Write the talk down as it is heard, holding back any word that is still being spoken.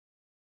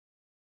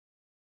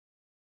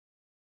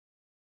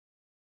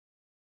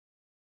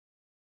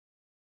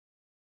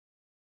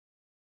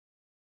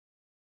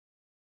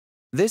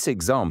This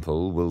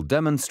example will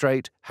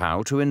demonstrate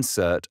how to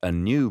insert a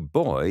new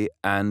buoy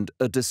and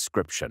a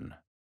description.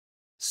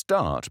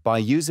 Start by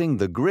using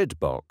the grid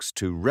box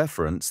to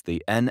reference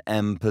the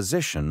NM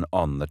position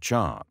on the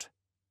chart.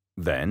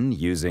 Then,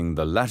 using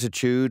the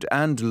latitude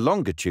and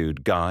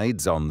longitude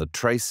guides on the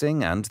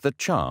tracing and the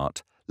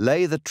chart,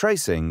 lay the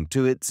tracing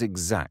to its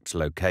exact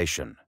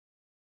location.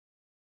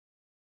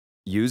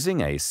 Using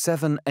a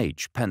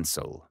 7H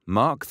pencil,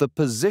 mark the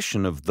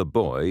position of the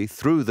buoy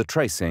through the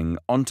tracing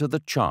onto the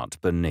chart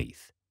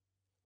beneath.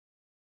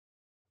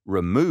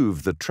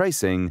 Remove the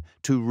tracing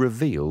to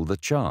reveal the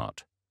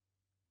chart.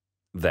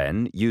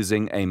 Then,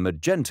 using a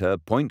magenta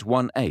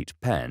 .18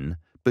 pen,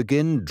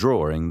 begin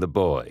drawing the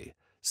buoy,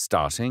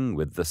 starting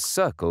with the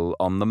circle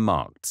on the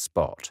marked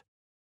spot.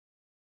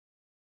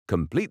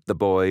 Complete the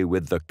buoy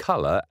with the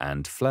color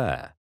and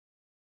flare.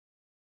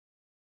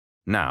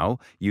 Now,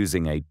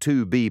 using a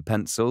 2B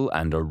pencil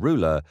and a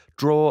ruler,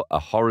 draw a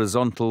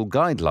horizontal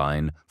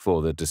guideline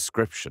for the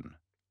description.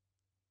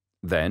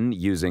 Then,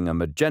 using a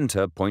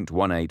magenta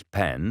 .18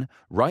 pen,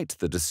 write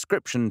the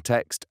description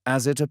text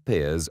as it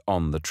appears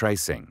on the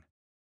tracing.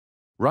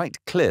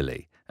 Write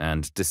clearly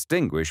and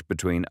distinguish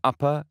between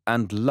upper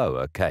and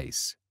lower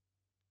case.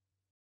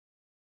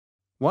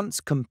 Once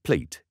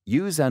complete,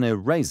 use an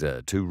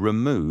eraser to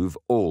remove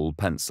all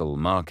pencil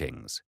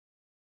markings.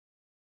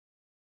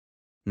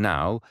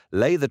 Now,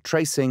 lay the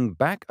tracing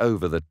back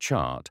over the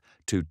chart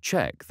to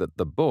check that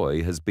the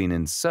buoy has been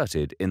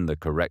inserted in the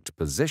correct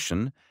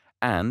position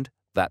and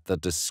that the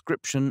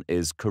description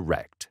is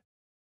correct.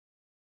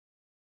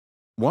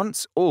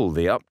 Once all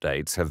the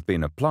updates have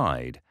been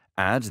applied,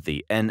 add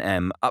the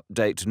NM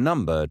update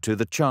number to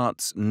the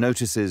chart's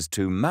Notices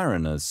to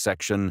Mariners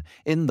section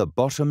in the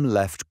bottom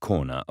left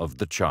corner of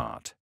the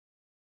chart.